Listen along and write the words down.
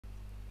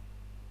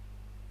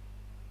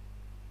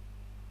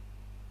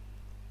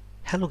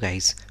Hello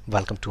guys,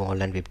 welcome to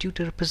Online Web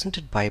Tutor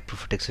presented by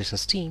Prophetic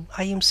team.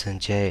 I am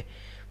Sanjay.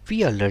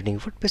 We are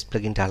learning WordPress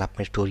plugin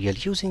development tutorial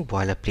using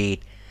Boilerplate.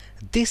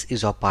 This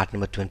is our part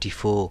number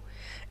 24.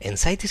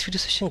 Inside this video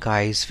session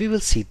guys, we will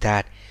see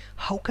that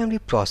how can we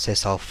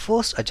process our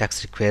first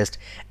Ajax request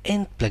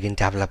in plugin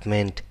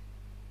development.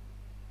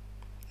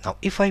 Now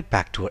if I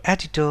back to our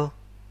editor,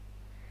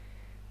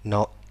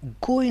 now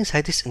go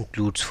inside this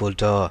includes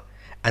folder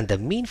and the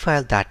main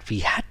file that we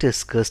had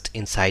discussed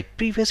inside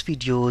previous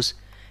videos.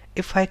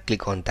 If I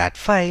click on that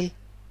file,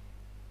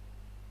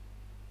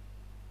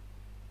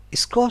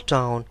 scroll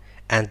down,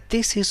 and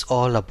this is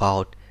all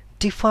about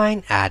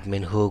define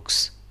admin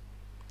hooks.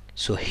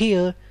 So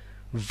here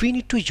we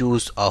need to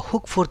use a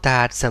hook for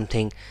that,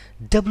 something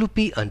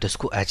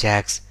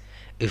wp_ajax.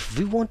 If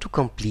we want to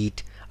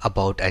complete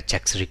about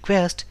Ajax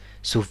request,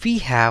 so we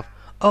have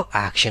a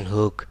action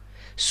hook.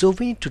 So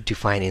we need to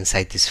define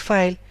inside this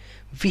file.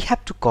 We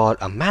have to call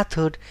a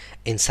method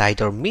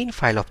inside our main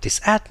file of this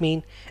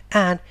admin,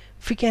 and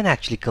we can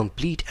actually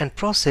complete and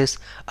process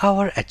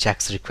our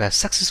Ajax request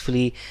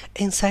successfully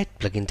inside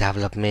plugin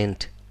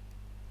development.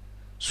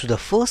 So the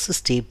first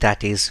step,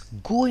 that is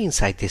go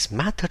inside this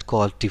method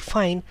called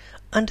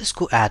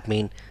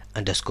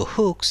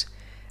define_admin_hooks,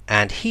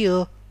 and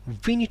here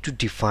we need to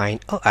define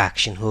a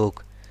action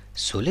hook.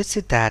 So let's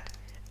say that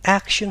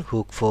action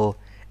hook for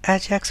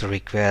Ajax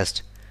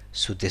request.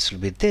 So this will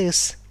be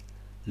this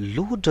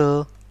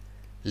loader,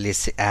 let's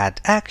say add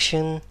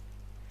action,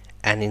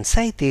 and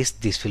inside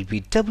this will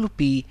be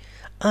wp_ajax.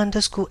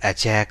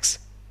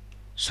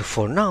 So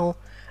for now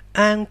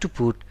I'm to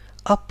put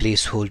a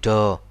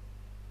placeholder.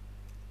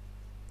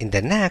 In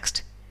the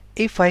next,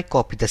 if I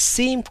copy the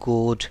same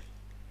code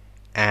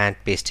and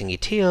pasting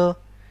it here,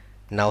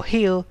 now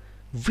here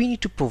we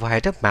need to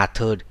provide a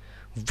method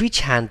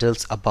which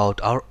handles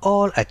about our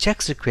all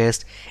Ajax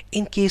request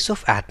in case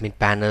of admin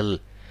panel.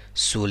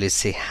 So let's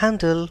say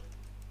handle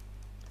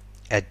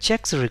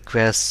Ajax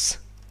requests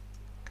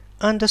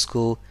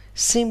underscore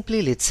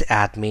simply let's say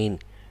admin.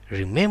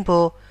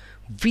 Remember,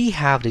 we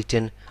have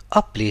written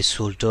a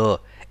placeholder.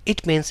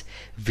 It means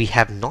we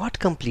have not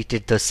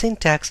completed the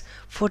syntax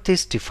for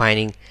this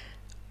defining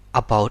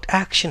about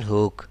action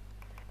hook.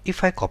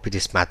 If I copy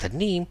this method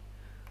name,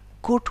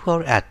 go to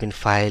our admin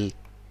file,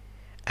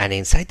 and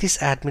inside this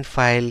admin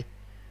file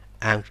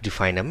I'm to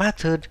define a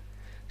method.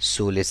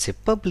 So let's say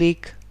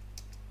public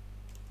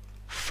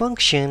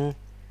function,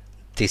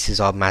 this is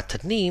our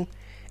method name,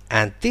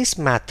 and this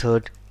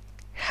method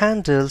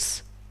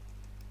handles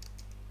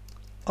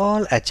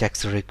all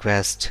Ajax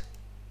requests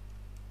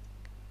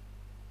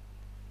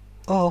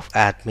of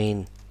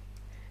admin.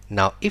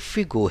 Now if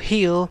we go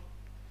here,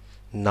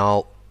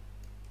 now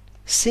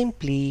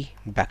simply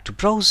back to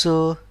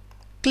browser,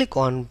 click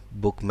on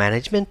book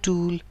management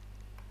tool,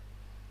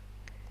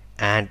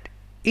 and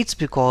it's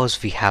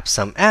because we have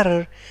some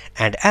error,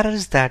 and error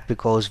is that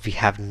because we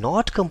have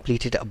not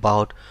completed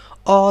about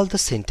all the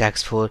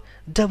syntax for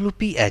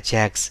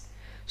wp_ajax.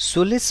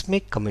 So let's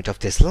make comment of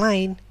this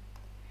line,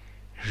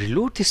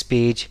 reload this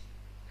page.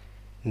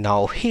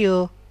 Now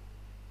here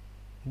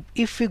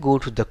if we go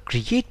to the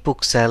create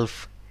book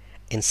self,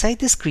 inside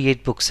this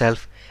create book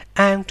self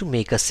I am to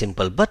make a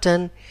simple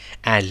button,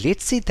 and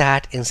let's see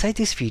that inside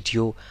this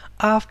video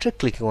after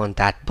clicking on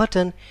that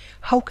button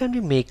how can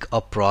we make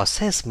a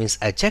process, means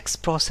Ajax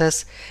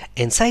process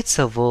inside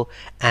server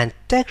and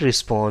tag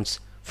response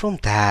from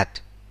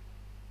that.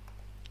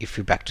 If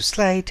we back to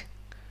slide,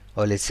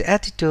 or let's say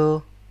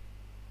editor,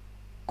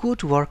 go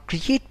to our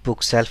create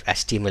book self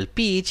HTML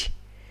page,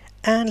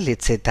 and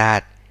let's say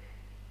that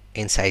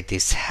inside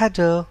this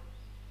header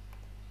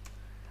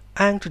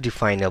I'm to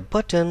define a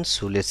button.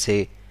 So let's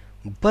say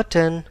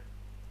button,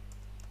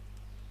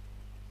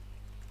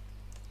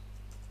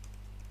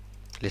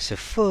 let's say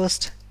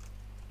first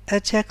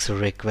Ajax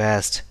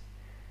request,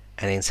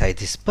 and inside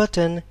this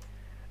button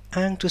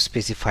I'm to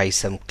specify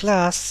some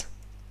class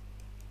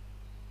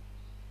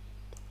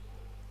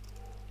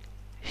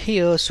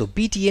here, so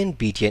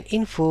btn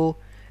info,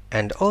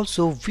 and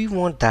also we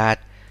want that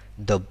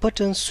the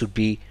buttons should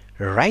be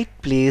right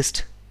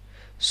placed.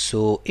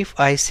 So if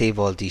I save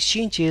all these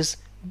changes,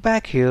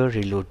 back here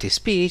reload this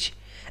page,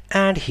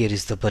 and here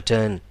is the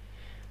button.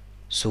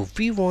 So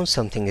we want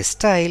something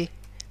style,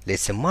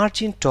 let's say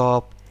margin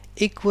top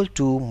equal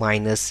to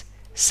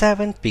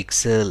 -7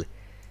 pixel.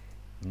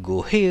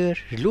 Go here,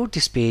 reload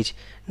this page.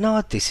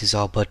 Now this is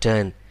our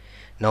button.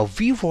 Now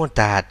we want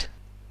that.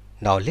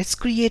 Now let's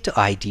create an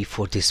ID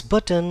for this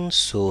button.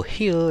 So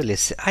here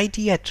let's say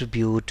ID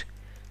attribute,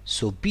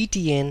 so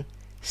btn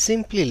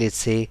simply let's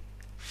say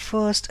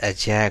first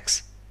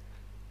Ajax.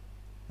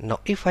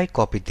 Now if I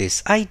copy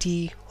this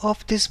ID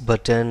of this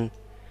button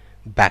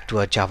back to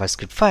our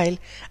JavaScript file,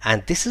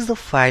 and this is the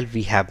file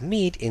we have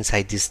made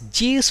inside this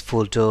JS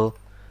folder,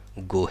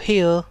 go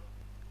here,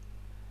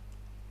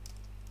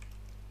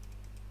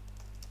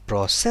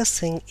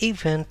 processing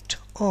event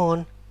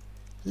on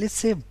let's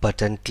say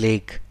button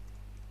click.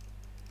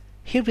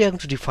 Here we are going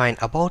to define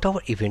about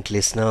our event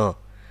listener.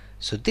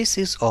 So this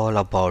is all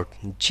about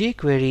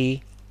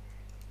jQuery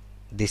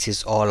This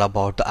is all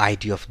about the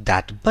ID of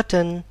that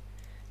button.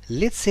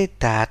 Let's say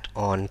that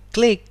on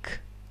click,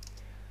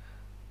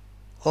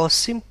 or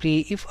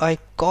simply if I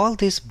call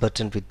this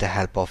button with the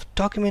help of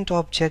document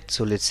object,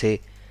 so let's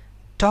say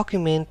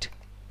document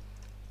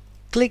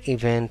click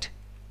event,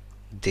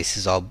 this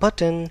is our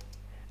button,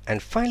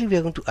 and finally we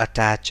are going to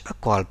attach a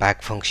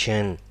callback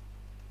function.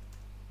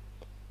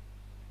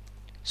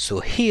 So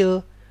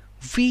here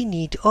we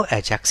need our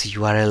Ajax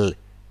URL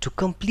to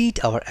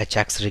complete our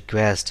Ajax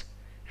request.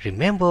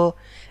 Remember,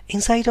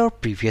 inside our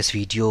previous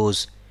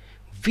videos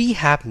we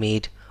have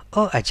made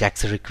a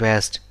Ajax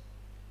request.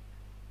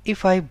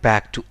 If I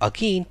back to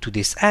again to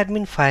this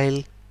admin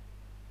file,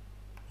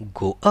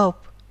 go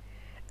up,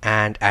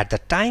 and at the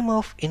time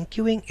of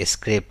enqueuing a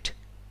script,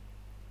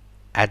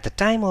 that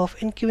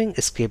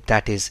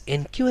is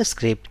enqueue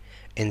script,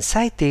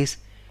 inside this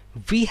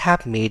we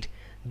have made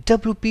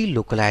WP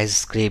localized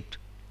script,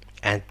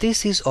 and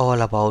this is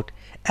all about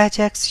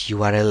Ajax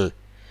URL.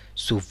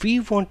 So we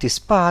want this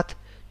path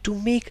to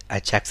make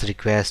Ajax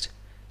request.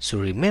 So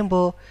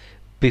remember,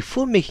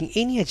 before making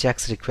any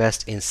Ajax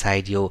request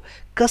inside your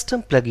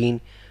custom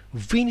plugin,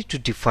 we need to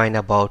define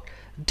about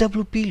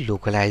WP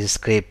localized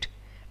script.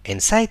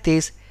 Inside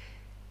this,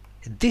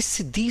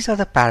 these are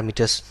the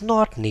parameters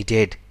not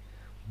needed,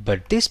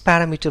 but this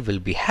parameter will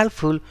be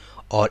helpful,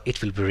 or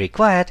it will be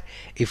required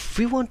if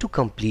we want to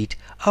complete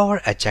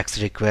our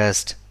Ajax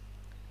request.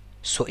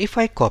 So if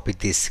I copy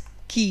this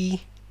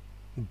key,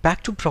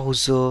 back to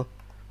browser,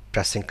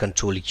 pressing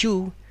Ctrl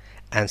U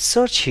and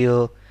search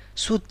here,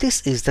 so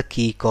this is the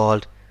key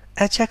called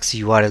Ajax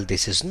URL.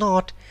 This is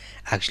not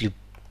actually,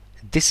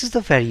 this is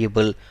the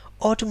variable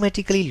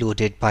automatically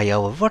loaded by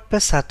our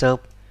WordPress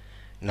setup.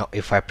 Now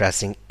if I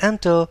pressing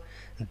enter,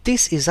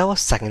 this is our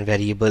second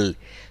variable.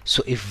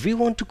 So if we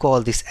want to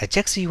call this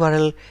Ajax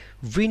URL,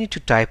 we need to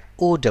type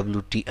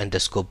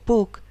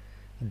OWT_book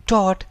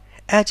dot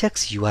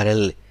Ajax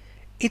URL.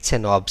 It's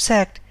an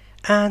object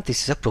and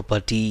this is a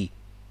property.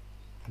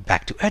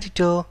 Back to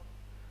editor,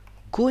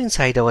 go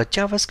inside our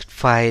JavaScript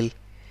file,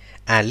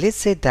 and let's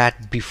say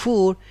that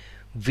before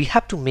we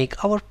have to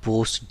make our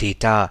post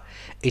data.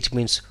 It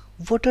means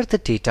what are the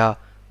data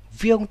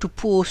we are going to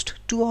post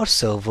to our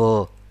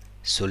server.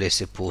 So let's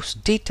say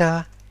post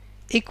data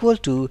equal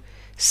to,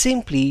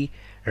 simply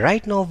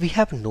right now we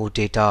have no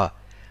data.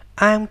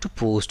 I am to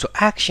post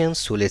action,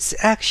 so let's say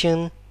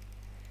action,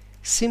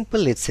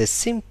 simple, let's say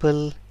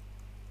simple,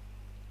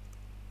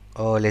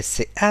 or let's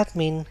say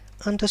admin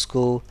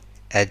underscore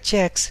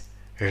Ajax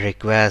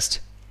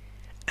request.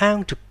 I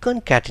am to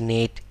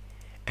concatenate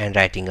and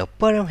writing a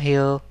param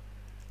here,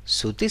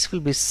 so this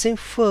will be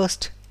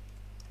first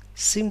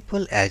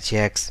simple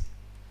Ajax.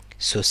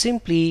 So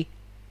simply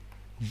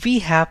we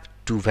have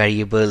two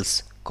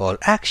variables called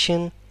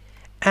action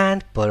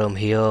and param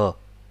here.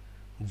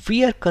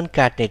 We are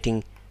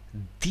concatenating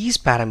these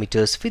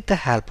parameters with the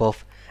help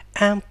of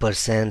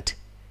ampersand.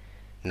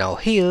 Now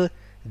here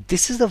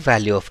this is the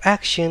value of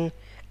action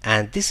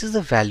and this is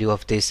the value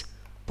of this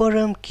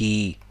param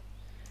key.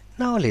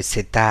 Now let's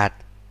say that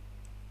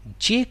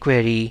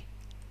jQuery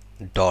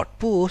dot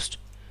post,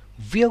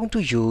 we are going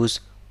to use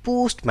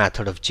post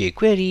method of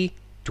jQuery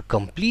to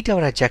complete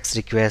our Ajax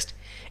request.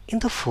 In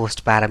the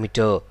first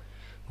parameter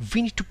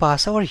we need to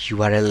pass our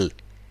URL.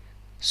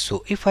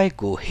 So if I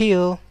go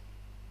here,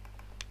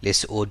 let's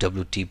say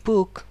OWT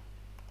book,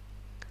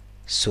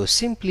 so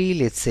simply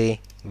let's say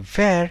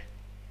where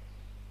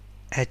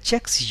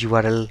Ajax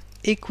URL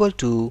equal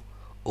to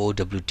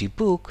OWT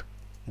book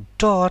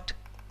dot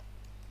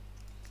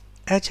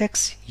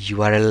Ajax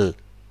URL.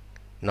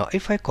 Now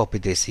if I copy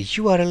this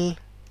URL,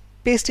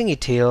 pasting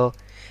it here,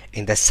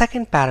 in the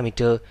second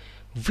parameter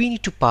we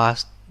need to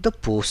pass the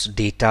post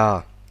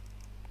data.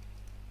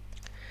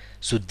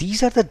 So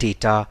these are the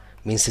data,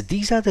 means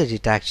these are the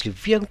data actually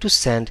we are going to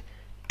send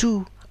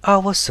to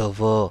our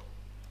server.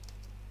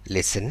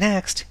 Let's say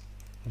next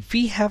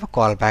we have a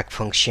callback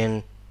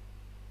function,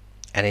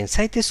 and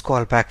inside this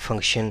callback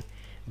function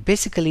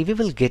basically we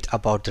will get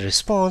about the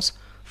response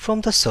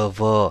from the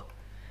server.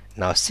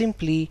 Now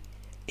simply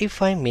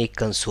if I make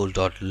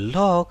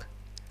console.log,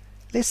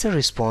 let's say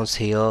response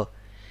here.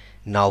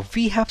 Now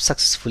we have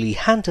successfully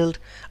handled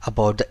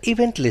about the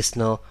event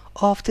listener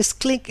of this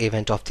click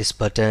event of this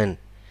button.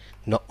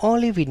 Now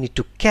only we need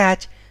to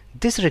catch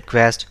this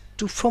request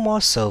from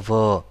our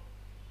server.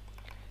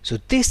 So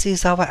this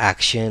is our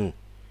action.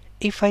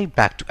 If I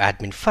back to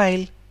admin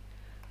file,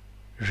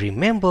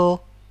 remember,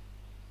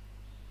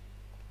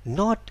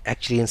 not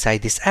actually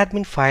inside this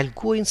admin file,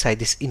 go inside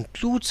this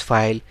includes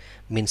file,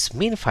 means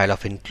main file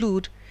of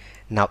include.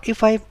 Now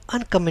if I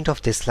uncomment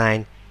of this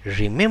line,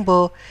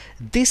 remember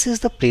this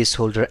is the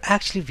placeholder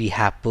actually we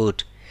have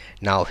put.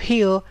 Now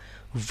here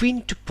we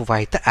need to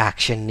provide the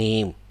action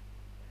name.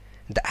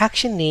 The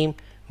action name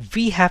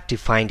we have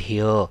defined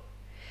here.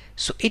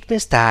 So it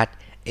means that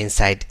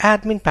inside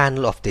admin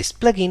panel of this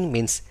plugin,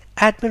 means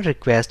admin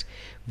request,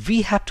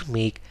 we have to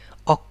make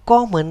a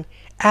common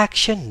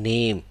action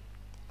name.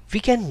 We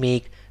can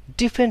make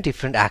different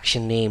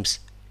action names.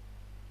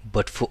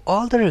 But for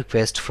all the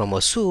requests from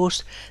a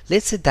source,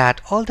 let's say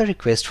that all the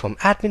requests from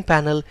admin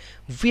panel,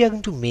 we are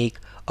going to make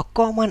a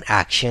common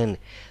action.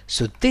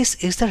 So this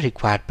is the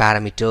required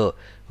parameter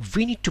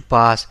we need to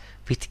pass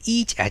with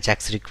each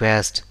Ajax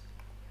request.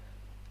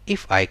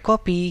 If I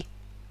copy,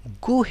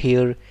 go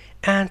here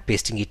and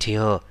pasting it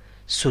here.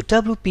 So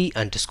wp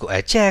underscore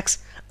Ajax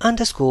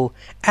underscore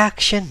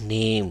action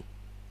name.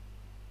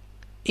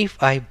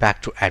 If I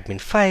back to admin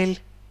file,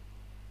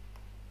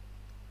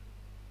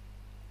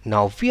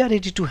 now we are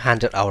ready to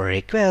handle our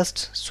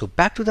request. So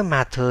back to the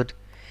method,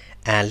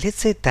 and let's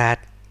say that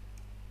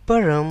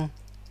param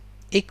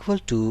equal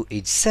to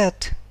is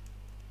set.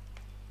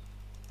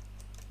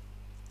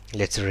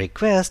 Let's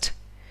request,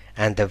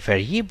 and the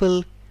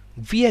variable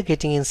we are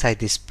getting inside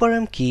this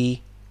param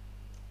key,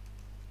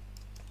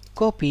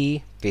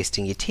 copy,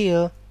 pasting it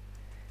here.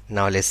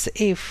 Now let's say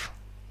if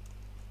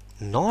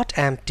not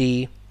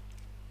empty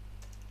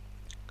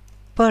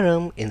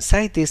param,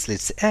 inside this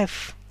let's say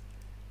f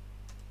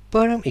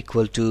param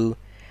equal to,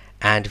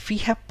 and we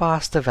have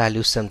passed the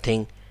value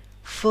something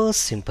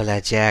first simple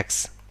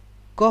Ajax,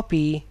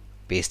 copy,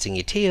 pasting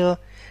it here.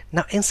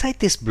 Now inside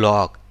this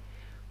block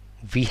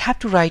we have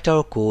to write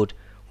our code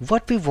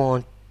what we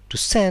want to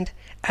send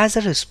as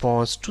a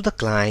response to the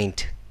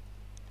client.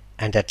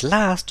 And at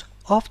last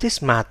of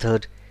this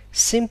method,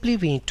 simply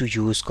we need to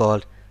use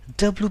called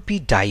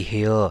wp die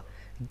here.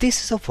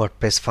 This is a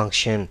WordPress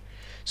function.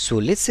 So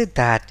let's say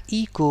that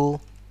echo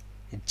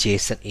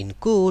JSON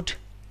encode,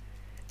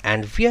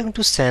 and we are going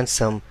to send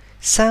some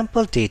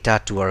sample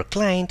data to our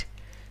client.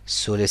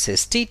 So let's say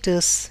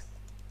status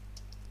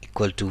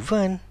equal to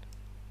 1.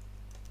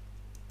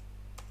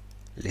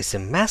 Let's say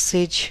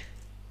message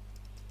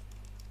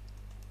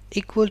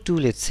equal to,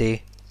 let's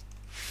say,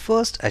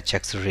 first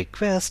Ajax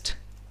request,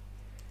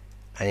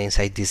 and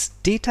inside this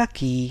data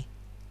key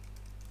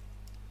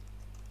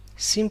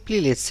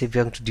simply let's say we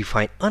are going to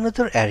define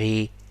another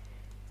array.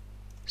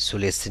 So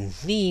let's say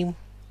name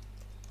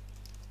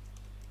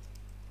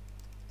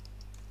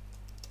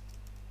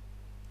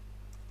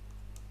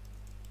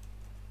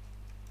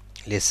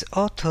let's say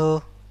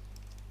author.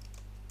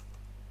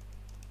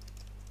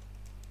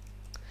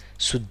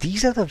 So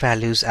these are the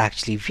values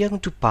actually we are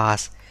going to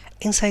pass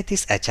inside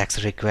this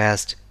Ajax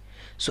request.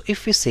 So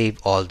if we save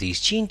all these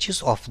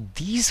changes of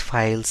these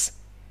files,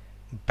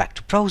 back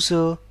to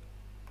browser,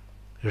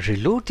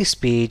 reload this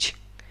page,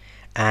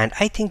 and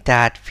I think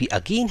that we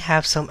again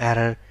have some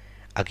error.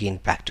 Again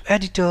back to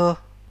editor,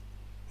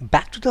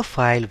 back to the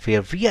file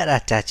where we are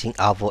attaching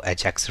our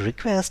Ajax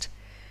request,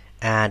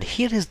 and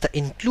here is the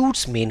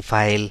includes main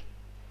file.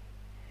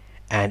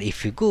 And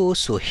if we go,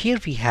 so here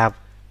we have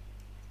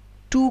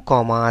 2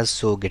 commas,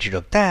 so get rid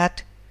of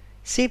that,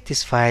 save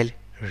this file,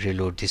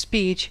 reload this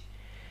page.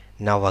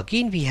 Now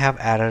again we have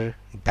error,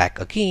 back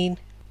again,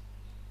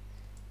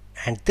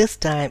 and this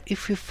time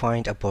if we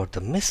find about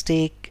the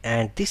mistake,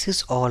 and this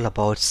is all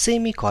about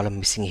semicolon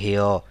missing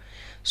here.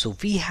 So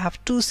we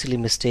have 2 silly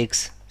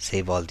mistakes.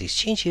 Save all these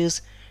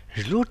changes,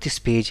 reload this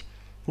page.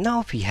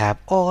 Now we have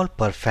all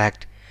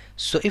perfect.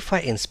 So if I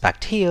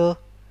inspect here,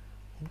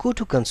 go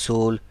to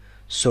console,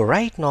 so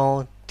right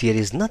now there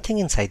is nothing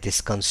inside this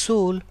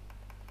console.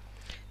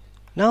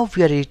 Now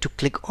we are ready to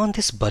click on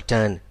this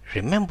button.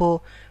 Remember,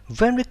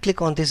 when we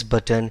click on this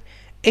button,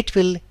 it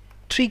will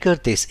trigger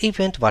this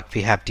event what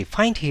we have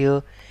defined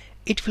here.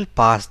 It will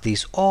pass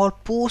these all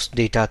post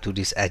data to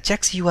this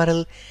Ajax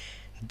URL.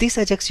 This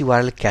Ajax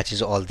URL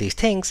catches all these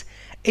things.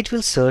 It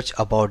will search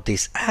about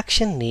this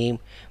action name,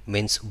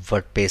 means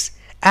WordPress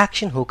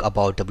action hook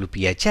about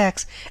WP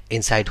Ajax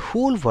inside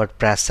whole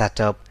WordPress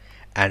setup.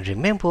 And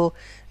remember,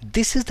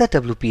 this is the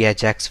WP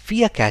Ajax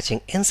we are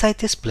catching inside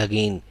this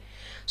plugin.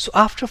 So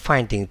after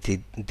finding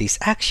this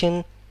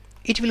action,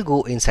 it will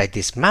go inside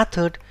this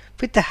method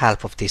with the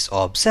help of this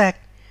object,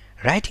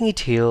 writing it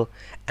here,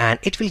 and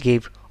it will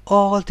give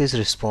all this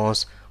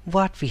response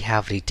what we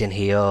have written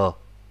here.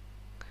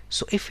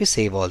 So if we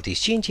save all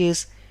these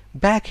changes,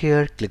 back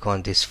here click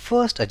on this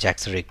first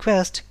Ajax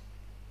request,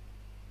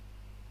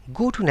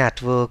 go to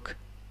network,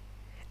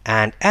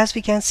 and as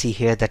we can see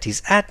here, that is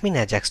admin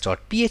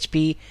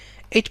ajax.php.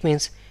 It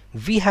means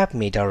we have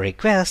made our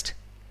request,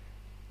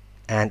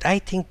 and I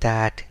think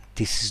that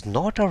this is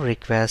not our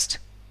request.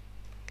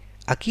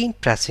 Again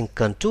pressing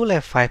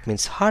Ctrl F5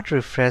 means hard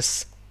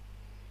refresh.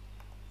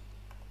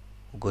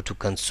 Go to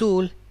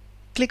console,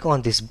 click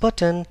on this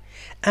button,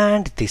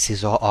 and this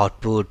is our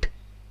output.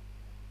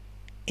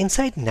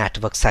 Inside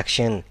network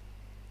section,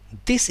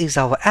 this is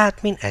our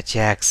admin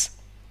Ajax.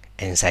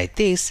 Inside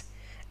this,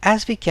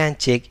 as we can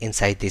check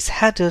inside these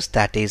headers,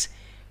 that is,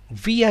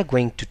 we are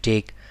going to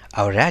take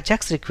our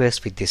Ajax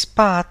request with this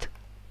path.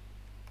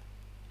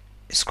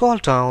 Scroll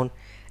down,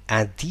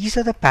 and these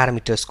are the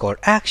parameters called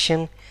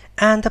action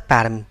and the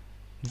param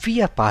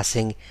we are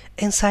passing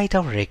inside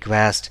our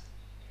request.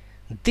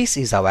 This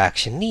is our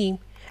action name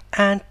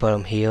and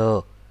param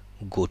here.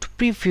 Go to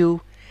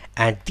preview,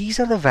 and these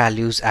are the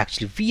values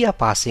actually we are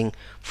passing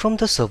from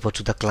the server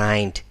to the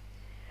client.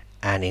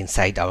 And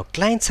inside our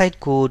client side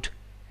code,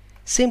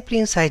 simply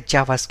inside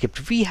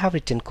JavaScript we have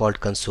written called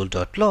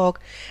console.log,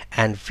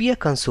 and we are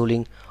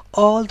consoling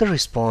all the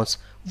response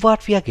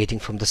what we are getting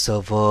from the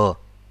server.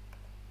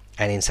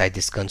 And inside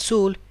this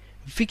console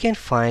we can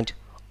find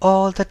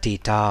all the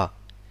data.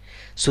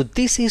 So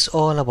this is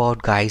all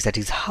about, guys, that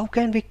is how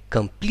can we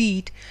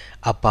complete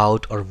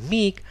about or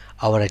make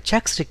our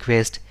Ajax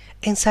request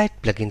inside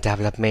plugin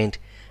development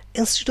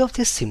instead of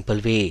this simple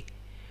way.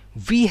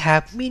 We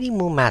have many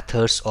more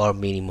methods or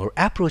many more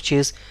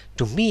approaches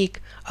to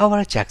make our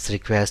Ajax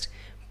request,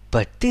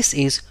 but this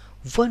is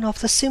one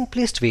of the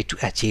simplest way to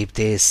achieve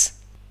this.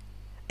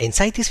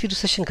 Inside this video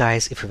session,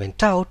 guys, if you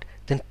went out,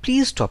 then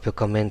please drop your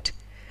comment.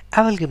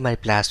 I will give my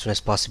reply as soon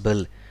as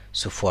possible.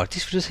 So for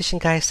this video session,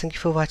 guys, thank you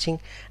for watching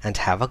and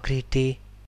have a great day.